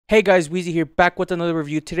Hey guys, Weezy here, back with another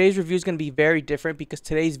review. Today's review is going to be very different because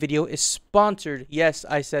today's video is sponsored. Yes,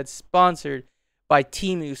 I said sponsored by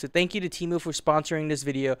Temu. So thank you to Temu for sponsoring this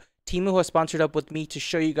video. Temu has sponsored up with me to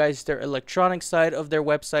show you guys their electronic side of their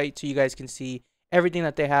website so you guys can see everything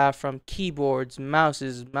that they have from keyboards,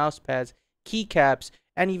 mouses, mouse pads, keycaps,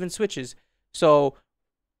 and even switches. So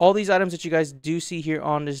all these items that you guys do see here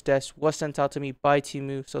on this desk was sent out to me by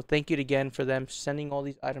Temu. So thank you again for them sending all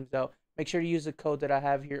these items out. Make sure to use the code that I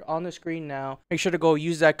have here on the screen now. Make sure to go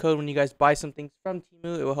use that code when you guys buy some things from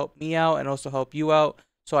Temu. It will help me out and also help you out.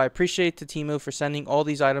 So I appreciate the Temu for sending all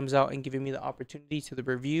these items out and giving me the opportunity to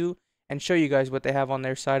review and show you guys what they have on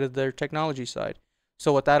their side of their technology side.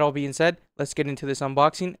 So with that all being said, let's get into this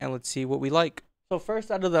unboxing and let's see what we like. So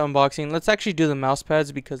first out of the unboxing, let's actually do the mouse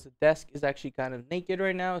pads because the desk is actually kind of naked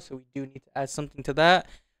right now. So we do need to add something to that.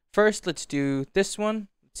 First, let's do this one.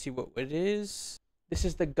 Let's see what it is. This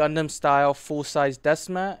is the Gundam style full-size desk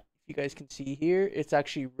mat. You guys can see here, it's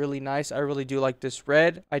actually really nice. I really do like this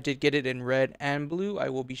red. I did get it in red and blue. I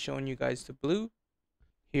will be showing you guys the blue.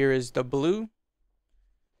 Here is the blue.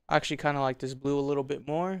 I actually kind of like this blue a little bit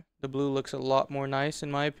more. The blue looks a lot more nice in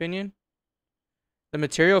my opinion. The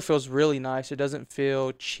material feels really nice. It doesn't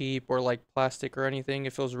feel cheap or like plastic or anything.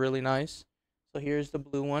 It feels really nice. So here's the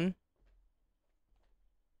blue one.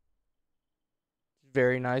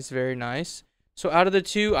 Very nice, very nice. So out of the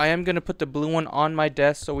two, I am going to put the blue one on my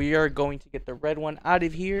desk. So we are going to get the red one out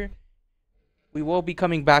of here. We will be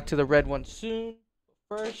coming back to the red one soon.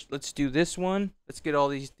 First, let's do this one. Let's get all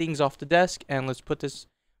these things off the desk and let's put this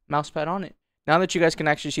mouse pad on it. Now that you guys can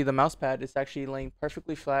actually see the mouse pad, it's actually laying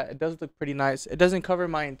perfectly flat. It does look pretty nice. It doesn't cover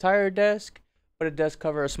my entire desk, but it does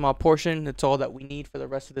cover a small portion. That's all that we need for the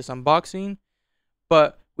rest of this unboxing.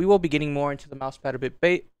 But we will be getting more into the mouse pad a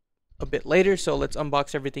bit later, so let's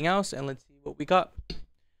unbox everything else and let's see what we got.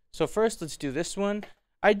 So first, let's do this one.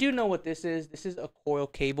 I do know what this is. This is a coil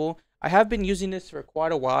cable. I have been using this for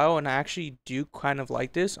quite a while and I actually do kind of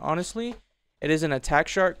like this, honestly. It is an Attack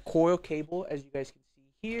Shark coil cable, as you guys can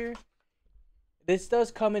see here. This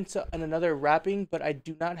does come in another wrapping, but I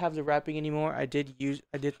do not have the wrapping anymore. I did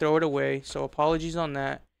throw it away, so apologies on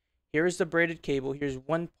that. Here is the braided cable. Here's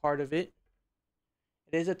one part of it.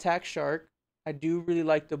 It is Attack Shark. I do really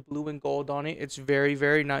like the blue and gold on it. It's very,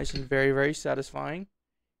 very nice and very, very satisfying.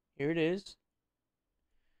 Here it is.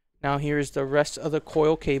 Now here's the rest of the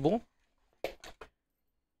coil cable. You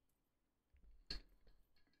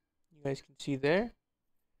guys can see there.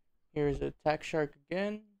 Here's the Attack Shark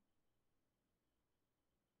again.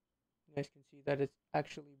 You guys can see that it's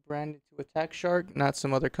actually branded to Attack Shark, not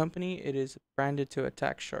some other company. It is branded to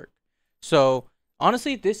Attack Shark. So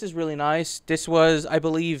honestly, this is really nice. This was, I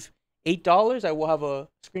believe, $8. I will have a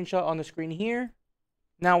screenshot on the screen here.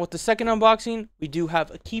 Now with the second unboxing, we do have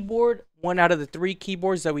a keyboard. One out of the 3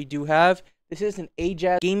 keyboards that we do have. This is an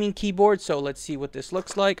Ajax gaming keyboard, so let's see what this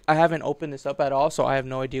looks like. I haven't opened this up at all, so I have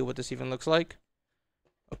no idea what this even looks like.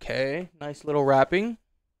 Okay, nice little wrapping.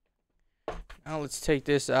 Now let's take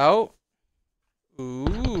this out.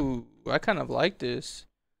 Ooh, I kind of like this.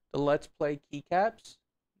 The Let's Play keycaps.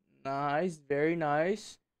 Nice, very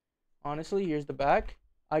nice. Honestly, here's the back.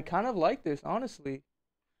 I kind of like this, honestly.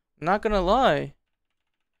 I'm not gonna lie.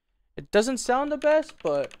 It doesn't sound the best,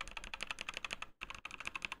 but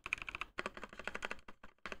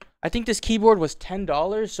I think this keyboard was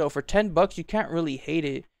 $10, so for $10 you can't really hate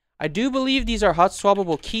it. I do believe these are hot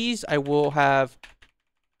swappable keys. I will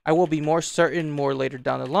be more certain more later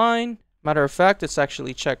down the line. Matter of fact, let's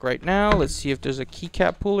actually check right now. Let's see if there's a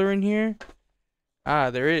keycap puller in here. Ah,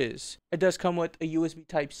 there is. It does come with a USB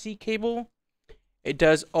Type-C cable. It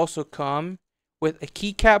does also come with a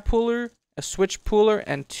keycap puller, a switch puller,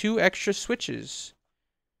 and 2 extra switches.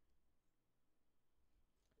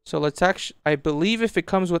 So let's actually, I believe if it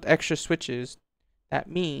comes with extra switches, that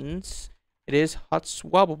means it is hot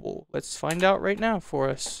swappable. Let's find out right now for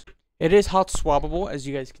us. It is hot swappable, as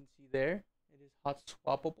you guys can see there. It is hot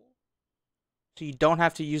swappable. So you don't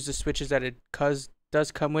have to use the switches that it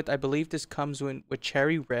does come with. I believe this comes with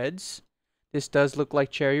cherry reds. This does look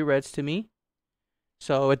like cherry reds to me.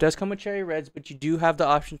 So it does come with cherry reds, but you do have the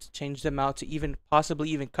option to change them out to possibly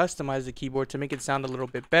even customize the keyboard to make it sound a little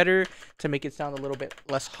bit better, to make it sound a little bit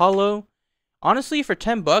less hollow. Honestly, for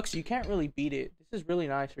 $10, you can't really beat it. This is really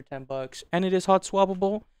nice for $10, and it is hot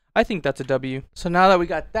swappable. I think that's a W. So now that we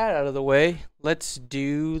got that out of the way, let's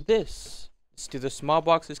do this. Let's do the small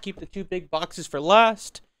boxes. Keep the 2 big boxes for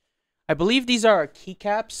last. I believe these are our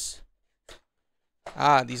keycaps.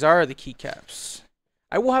 Ah, these are the keycaps.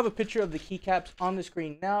 I will have a picture of the keycaps on the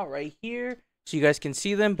screen now, right here, so you guys can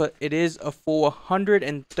see them, but it is a full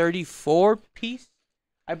 134 piece.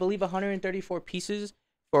 I believe 134 pieces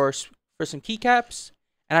for some keycaps.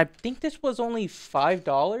 And I think this was only $5,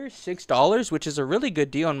 $6, which is a really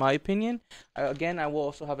good deal in my opinion. Again, I will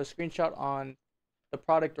also have a screenshot on the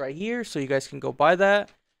product right here, so you guys can go buy that.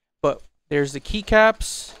 But there's the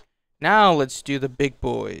keycaps. Now let's do the big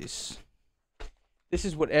boys. This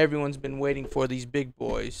is what everyone's been waiting for, these big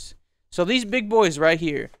boys. So these big boys right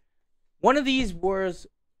here. One of these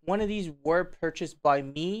were purchased by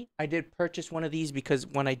me. I did purchase one of these because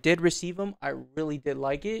when I did receive them, I really did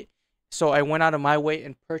like it. So I went out of my way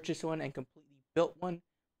and purchased one and completely built one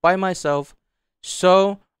by myself.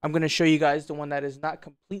 So I'm going to show you guys the one that is not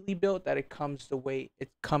completely built, that it comes the way it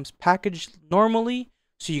comes packaged normally,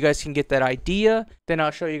 so you guys can get that idea. Then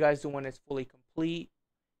I'll show you guys the one that's fully complete,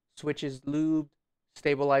 switches lubed,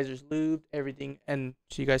 stabilizers lubed, everything, and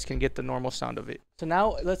so you guys can get the normal sound of it. So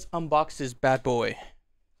now let's unbox this bad boy,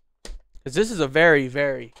 because this is a very,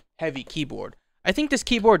 very heavy keyboard. I think this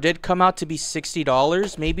keyboard did come out to be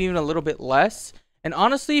 $60, maybe even a little bit less. And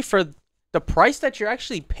honestly, for the price that you're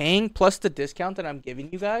actually paying plus the discount that I'm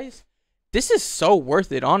giving you guys, this is so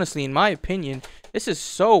worth it. Honestly, in my opinion, this is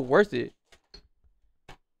so worth it.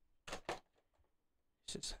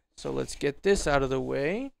 So let's get this out of the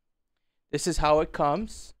way. This is how it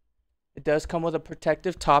comes. It does come with a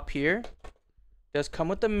protective top here. It does come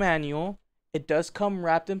with the manual. It does come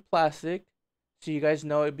wrapped in plastic, so you guys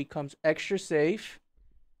know it becomes extra safe.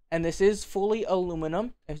 And this is fully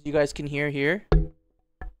aluminum, as you guys can hear here.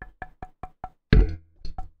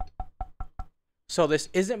 So this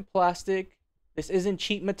isn't plastic. This isn't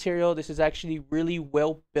cheap material. This is actually really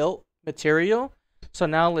well built material. So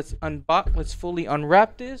now let's fully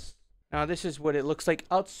unwrap this. Now this is what it looks like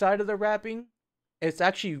outside of the wrapping. It's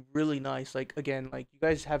actually really nice. Like, again, like, you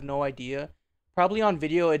guys have no idea. Probably on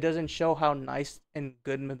video it doesn't show how nice and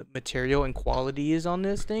good material and quality is on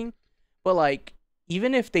this thing, but like,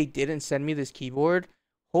 even if they didn't send me this keyboard,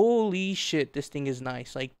 holy shit, this thing is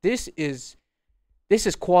nice. Like, this is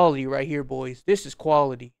quality right here, boys. This is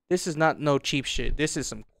quality. This is not no cheap shit. This is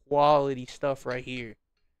some quality stuff right here.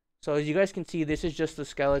 So as you guys can see, this is just the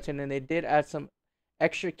skeleton, and they did add some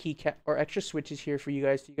extra keycap or extra switches here for you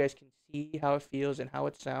guys, so you guys can see how it feels and how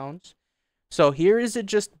it sounds. So here is it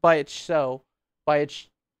just by itself.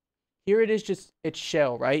 Here it is, just its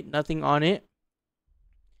shell, right? Nothing on it.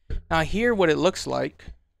 Now here what it looks like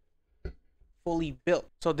fully built.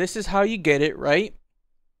 So this is how you get it, right?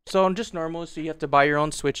 So I'm just normal, so you have to buy your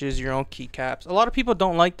own switches, your own keycaps. A lot of people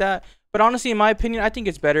don't like that, but honestly, in my opinion, I think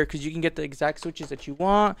it's better because you can get the exact switches that you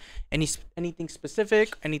want, anything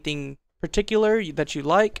specific, anything particular that you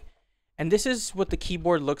like. And this is what the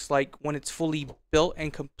keyboard looks like when it's fully built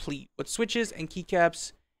and complete with switches and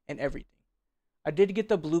keycaps and everything. I did get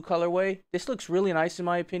the blue colorway. This looks really nice in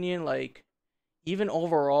my opinion. Like, even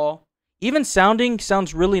overall, even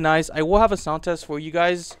sounds really nice. I will have a sound test for you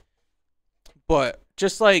guys, but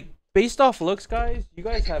just like based off looks, guys, you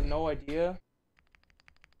guys have no idea.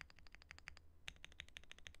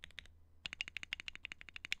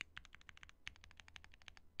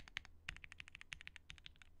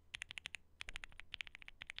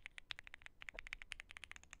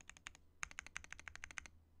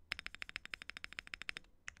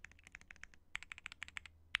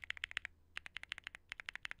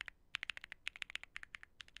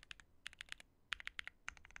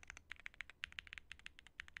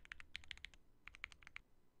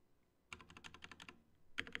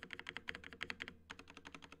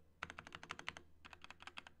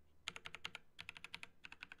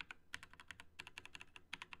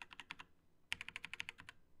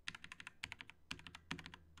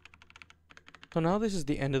 So now this is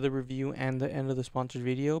the end of the review and the end of the sponsored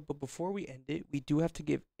video, but before we end it, we do have to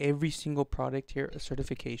give every single product here a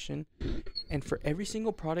certification. And for every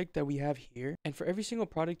single product that we have here,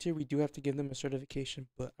 we do have to give them a certification,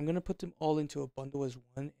 but I'm going to put them all into a bundle as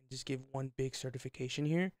one and just give one big certification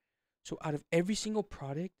here. So out of every single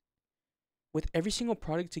product, with every single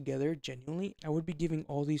product together, genuinely, I would be giving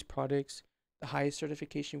all these products the highest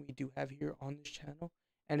certification we do have here on this channel,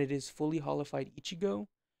 and it is fully holified Ichigo.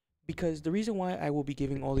 Because the reason why I will be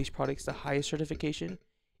giving all these products the highest certification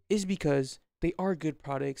is because they are good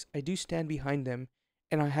products. I do stand behind them,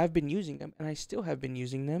 and I have been using them, and I still have been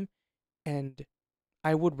using them, and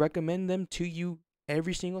I would recommend them to you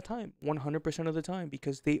every single time, 100% of the time,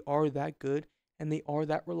 because they are that good and they are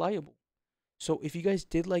that reliable. So if you guys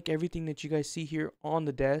did like everything that you guys see here on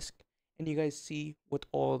the desk, and you guys see with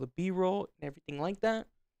all the B-roll and everything like that,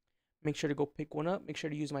 make sure to go pick one up. Make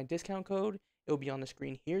sure to use my discount code. It will be on the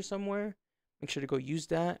screen here somewhere. Make sure to go use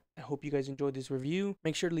that. I hope you guys enjoyed this review.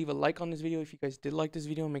 Make sure to leave a like on this video if you guys did like this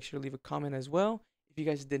video. Make sure to leave a comment as well If you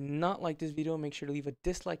guys did not like this video, make sure to leave a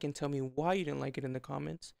dislike and tell me why you didn't like it in the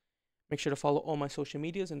comments. Make sure to follow all my social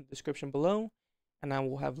medias in the description below, and I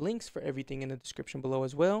will have links for everything in the description below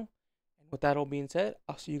as well. And with that all being said,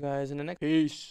 I'll see you guys in the next. Peace.